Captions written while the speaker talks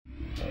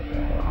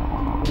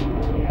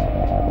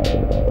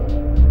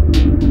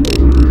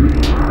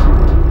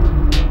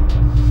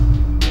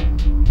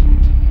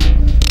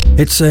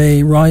It's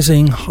a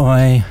rising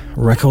high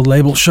record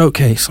label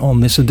showcase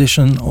on this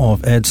edition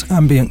of Ed's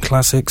Ambient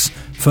Classics.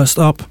 First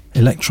up,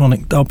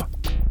 Electronic Dub,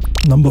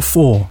 number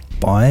 4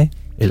 by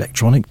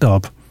Electronic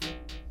Dub.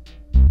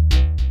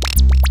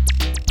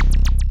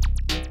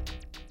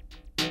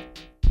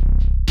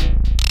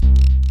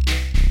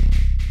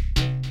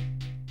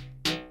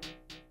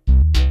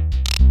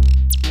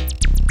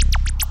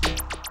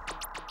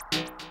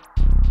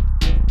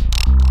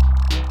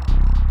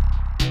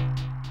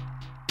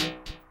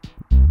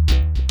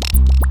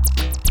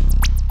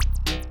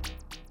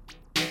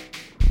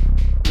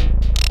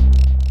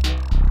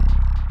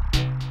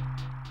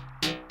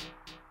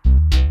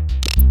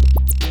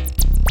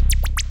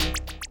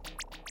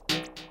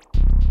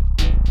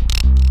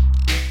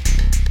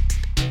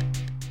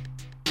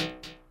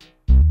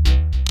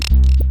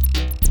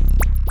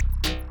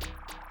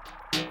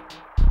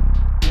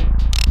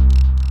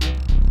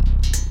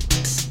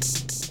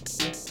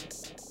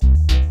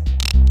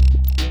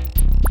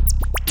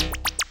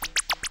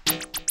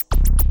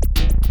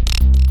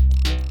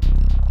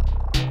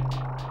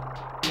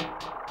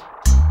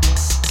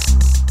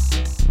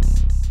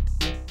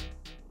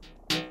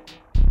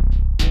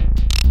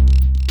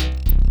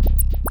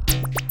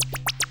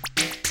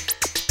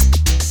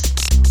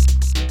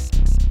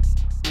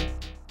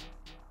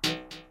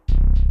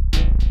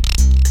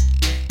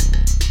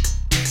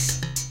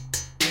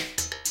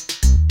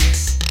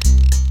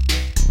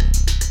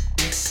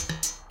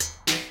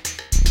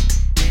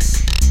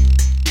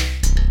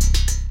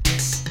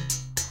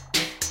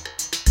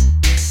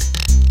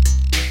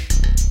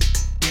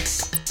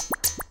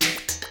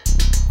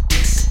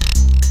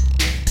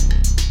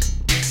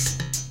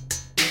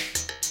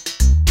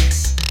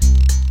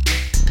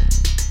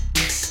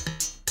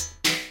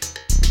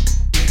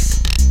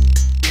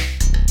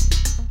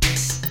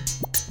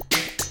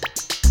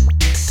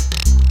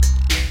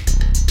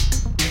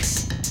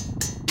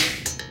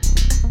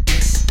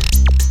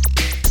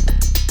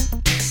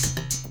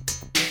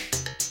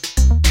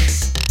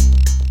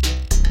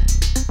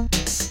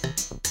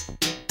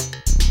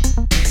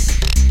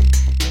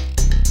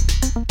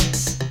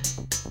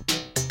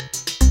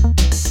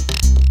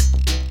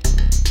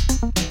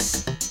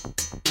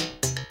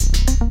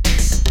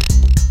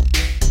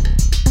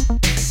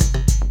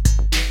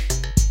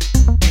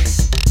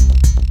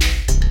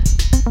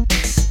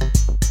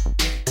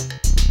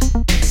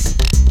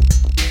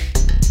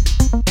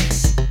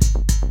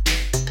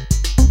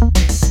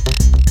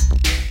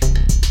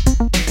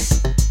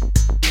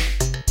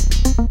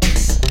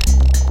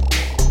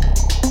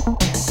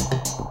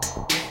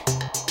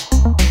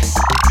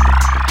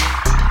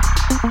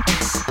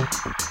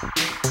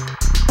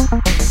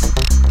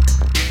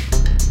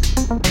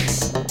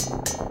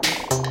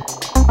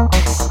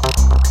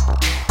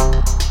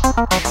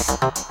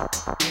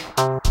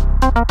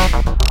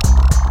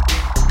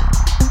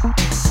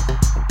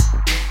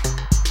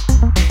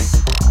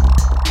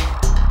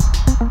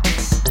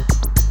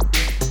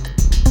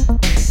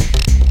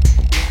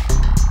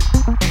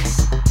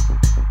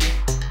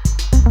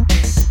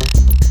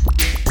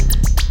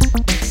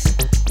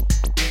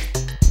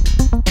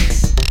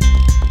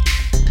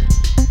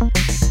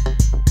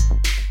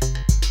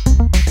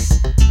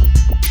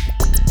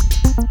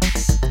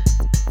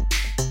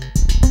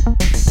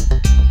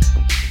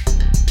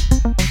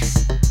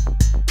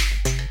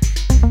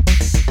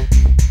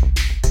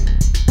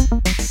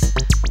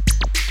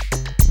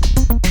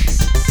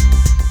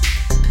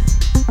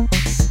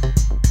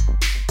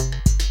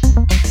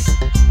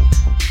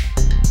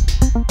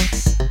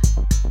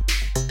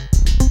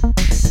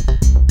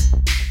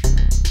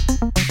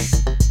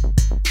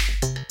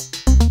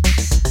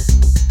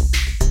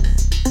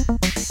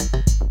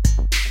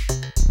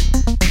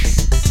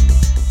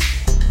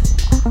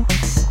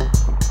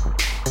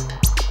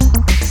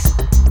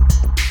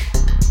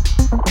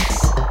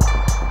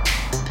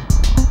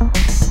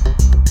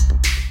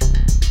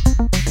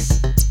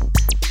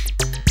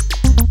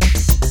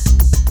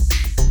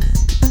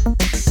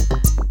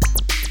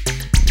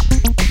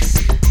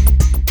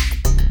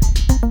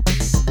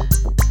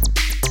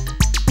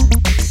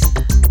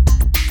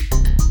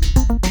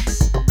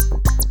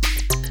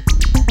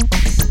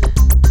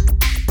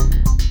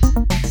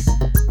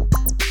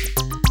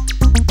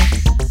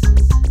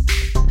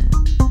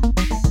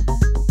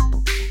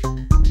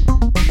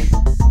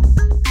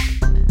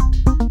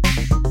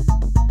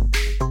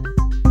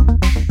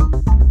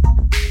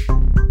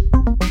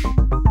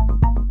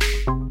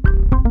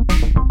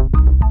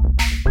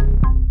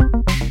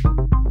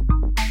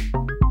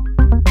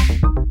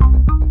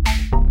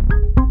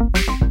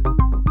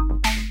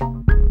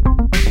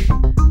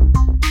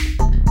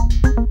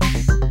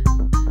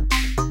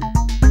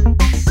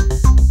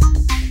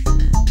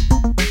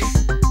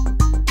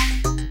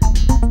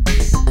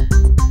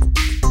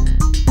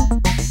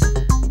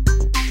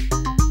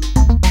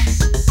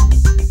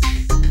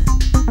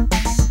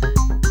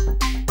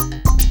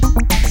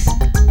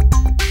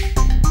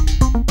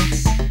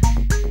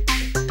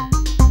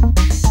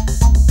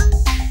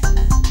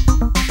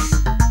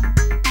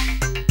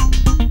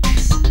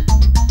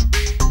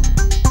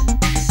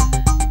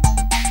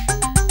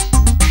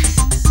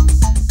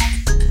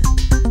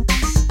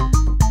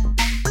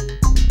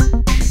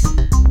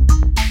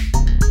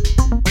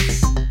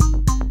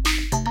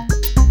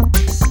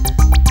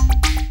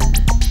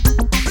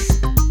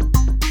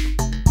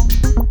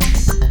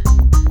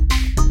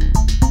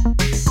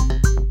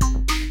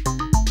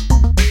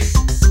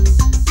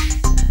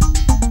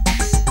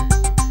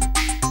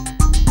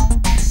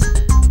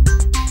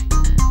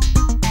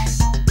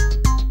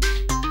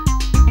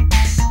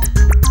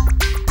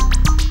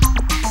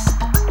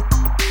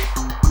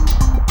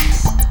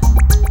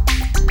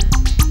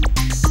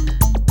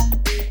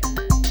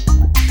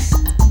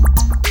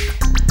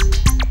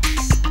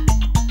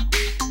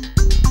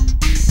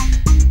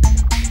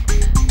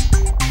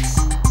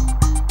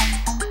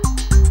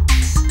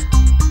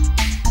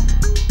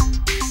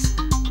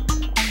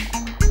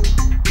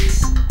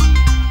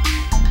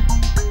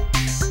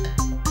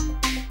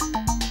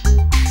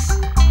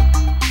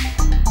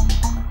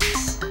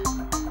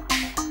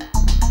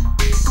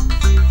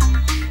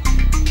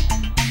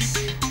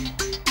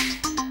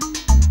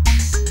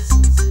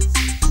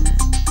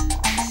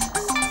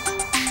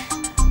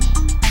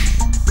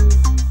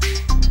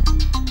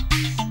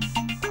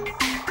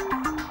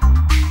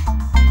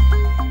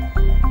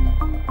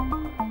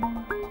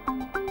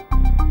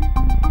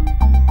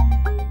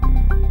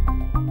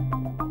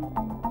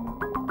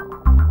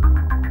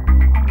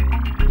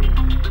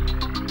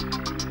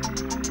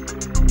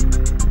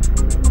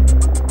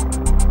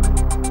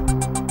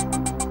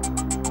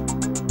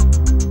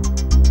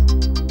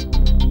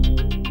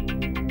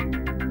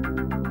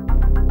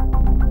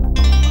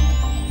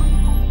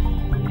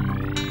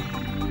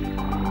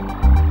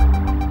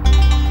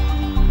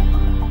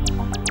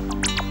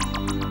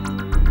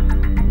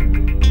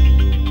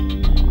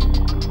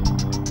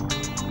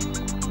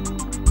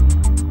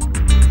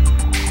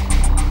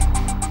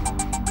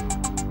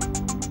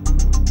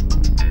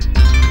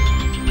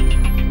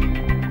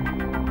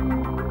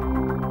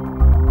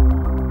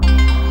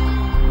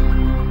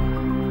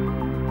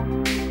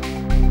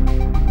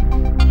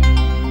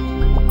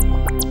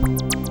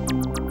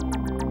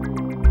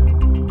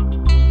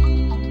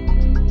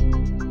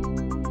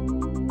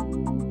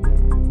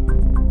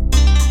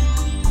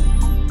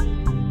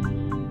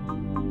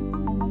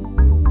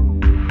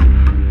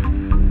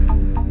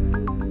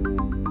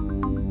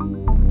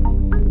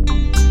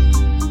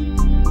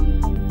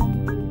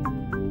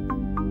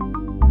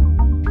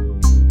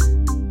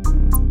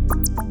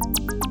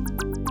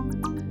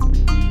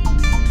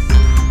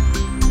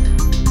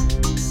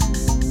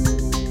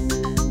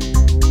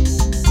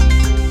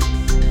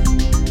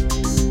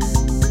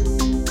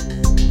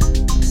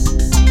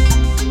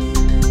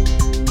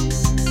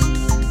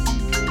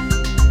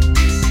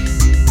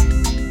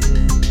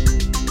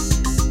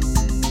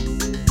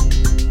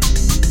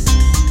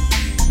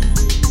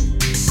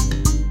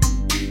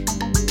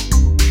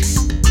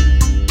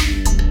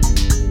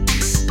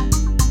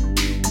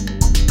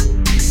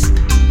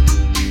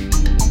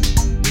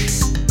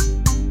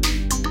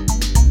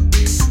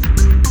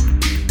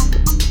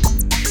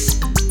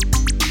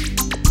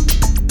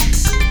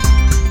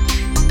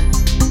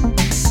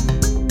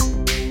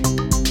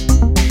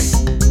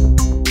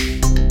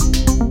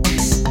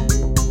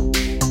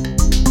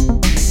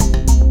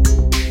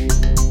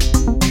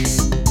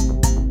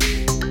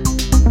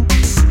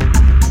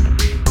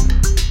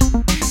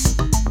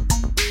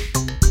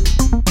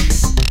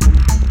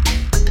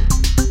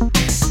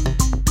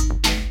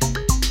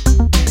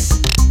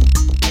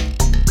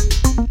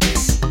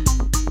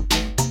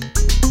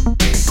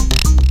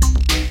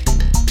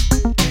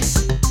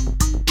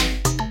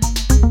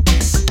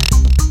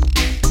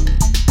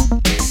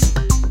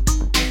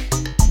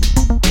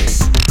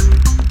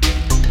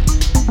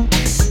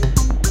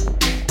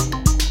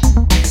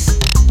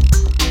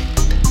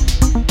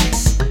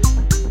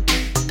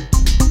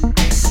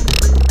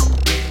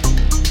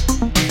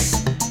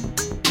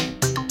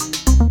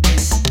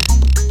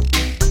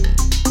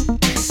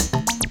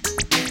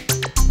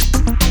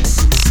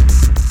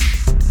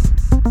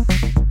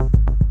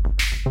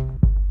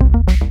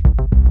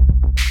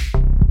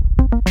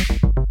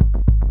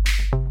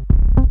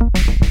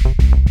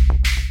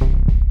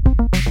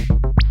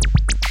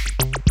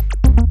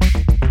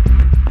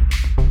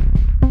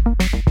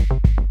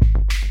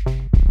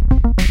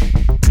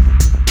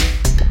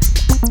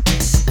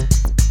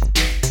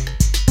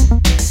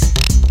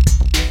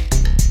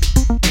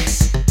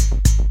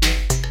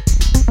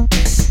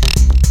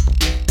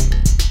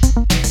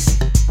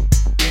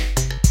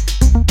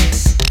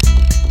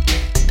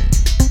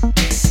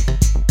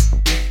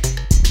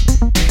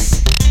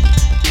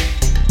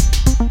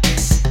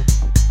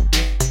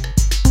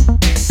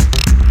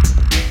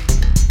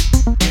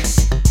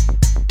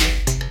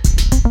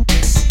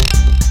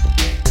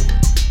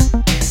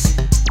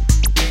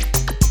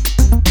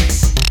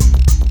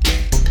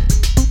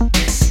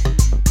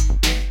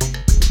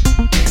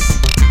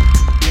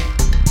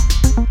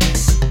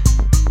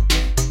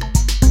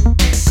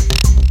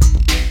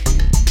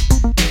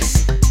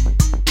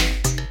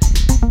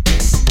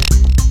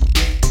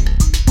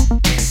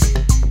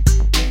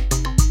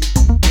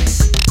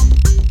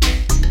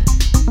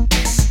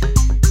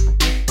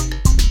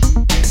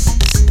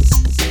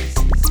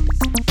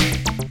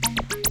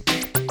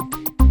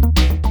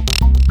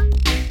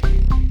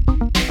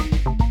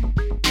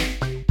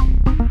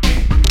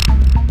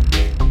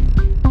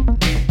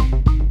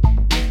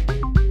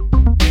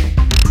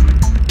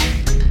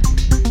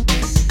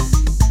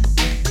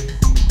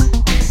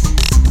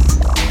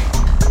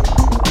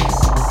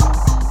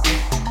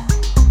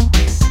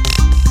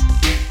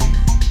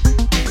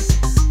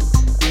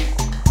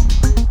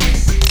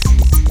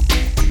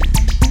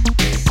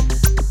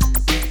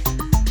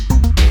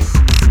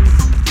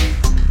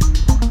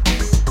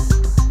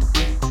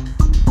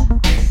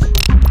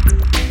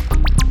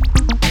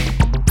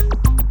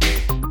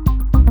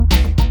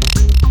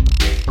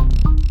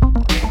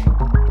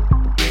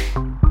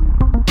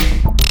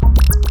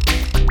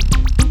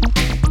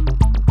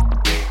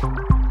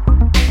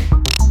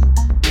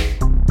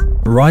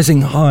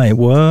 Rising High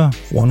were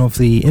one of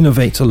the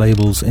innovator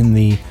labels in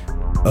the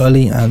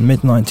early and mid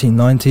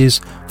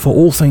 1990s for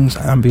all things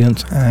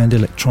ambient and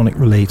electronic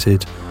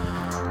related.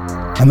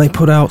 And they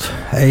put out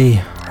a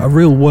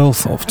real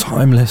wealth of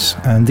timeless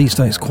and these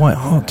days quite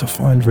hard to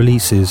find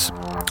releases,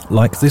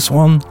 like this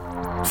one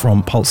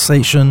from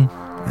Pulsation,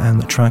 and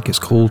the track is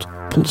called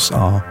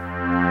Pulsar.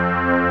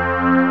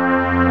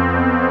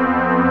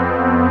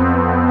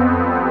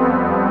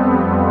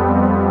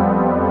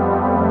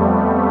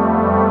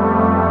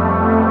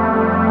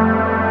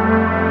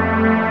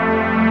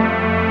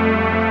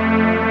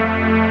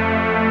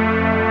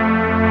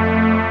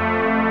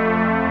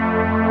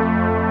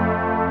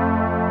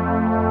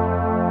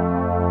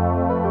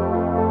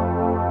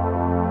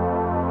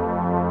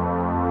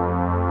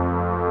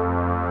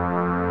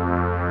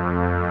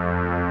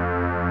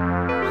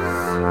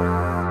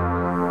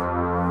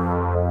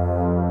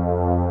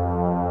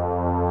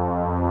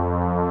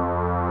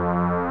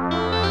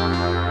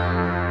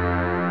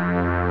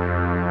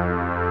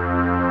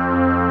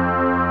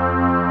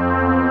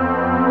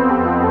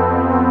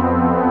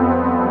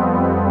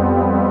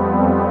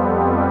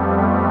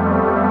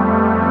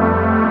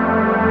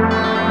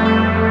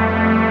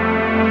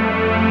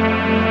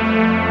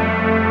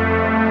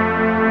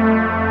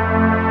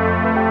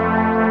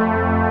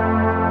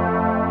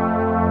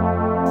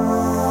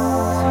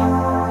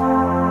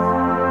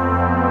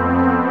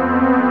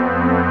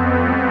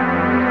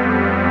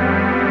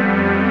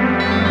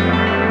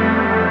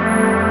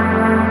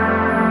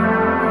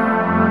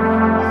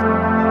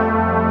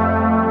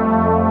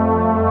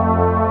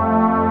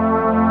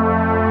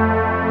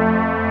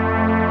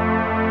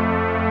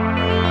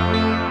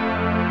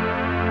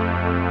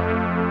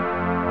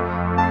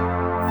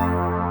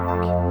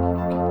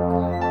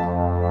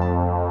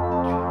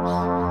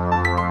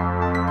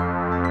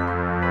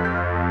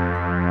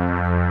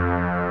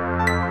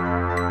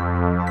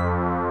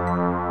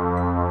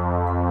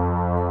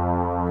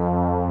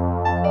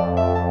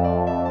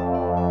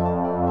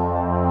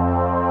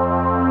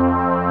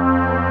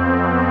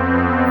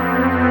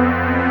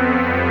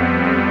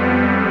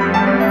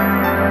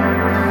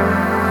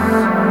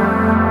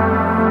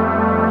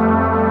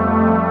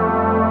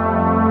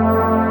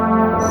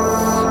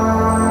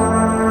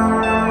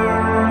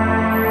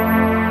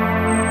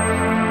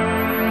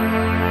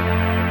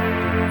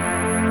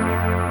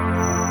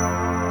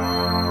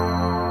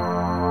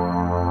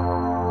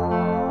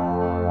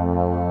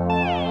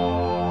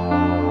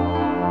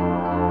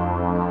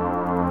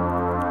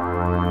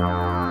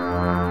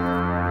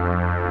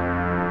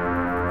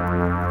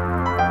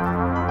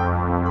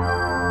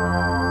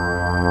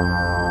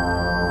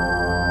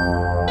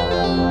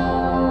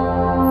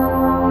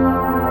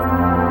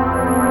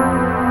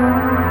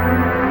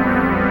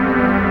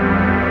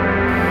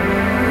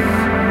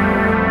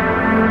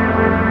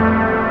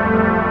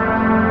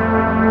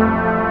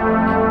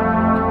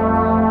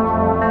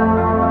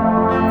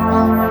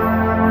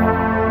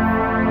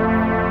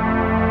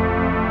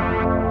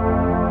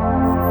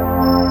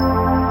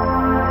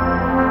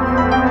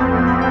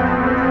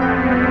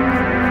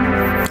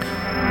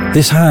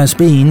 This has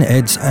been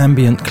Ed's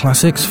Ambient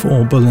Classics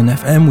for Berlin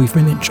FM. We've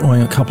been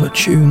enjoying a couple of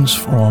tunes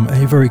from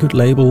a very good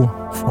label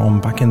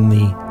from back in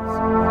the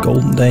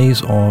golden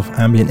days of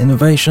ambient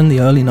innovation, the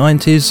early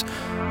 90s.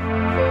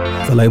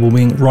 The label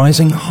being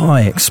Rising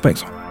High.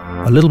 Expect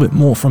a little bit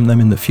more from them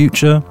in the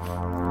future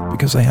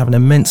because they have an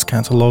immense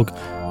catalogue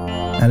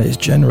and it is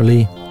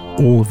generally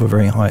all of a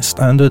very high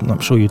standard, and I'm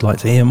sure you'd like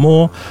to hear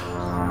more.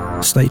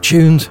 Stay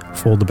tuned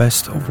for the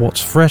best of what's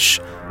fresh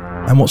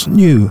and what's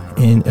new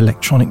in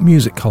electronic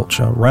music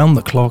culture round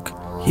the clock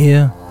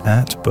here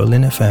at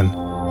Berlin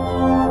FM.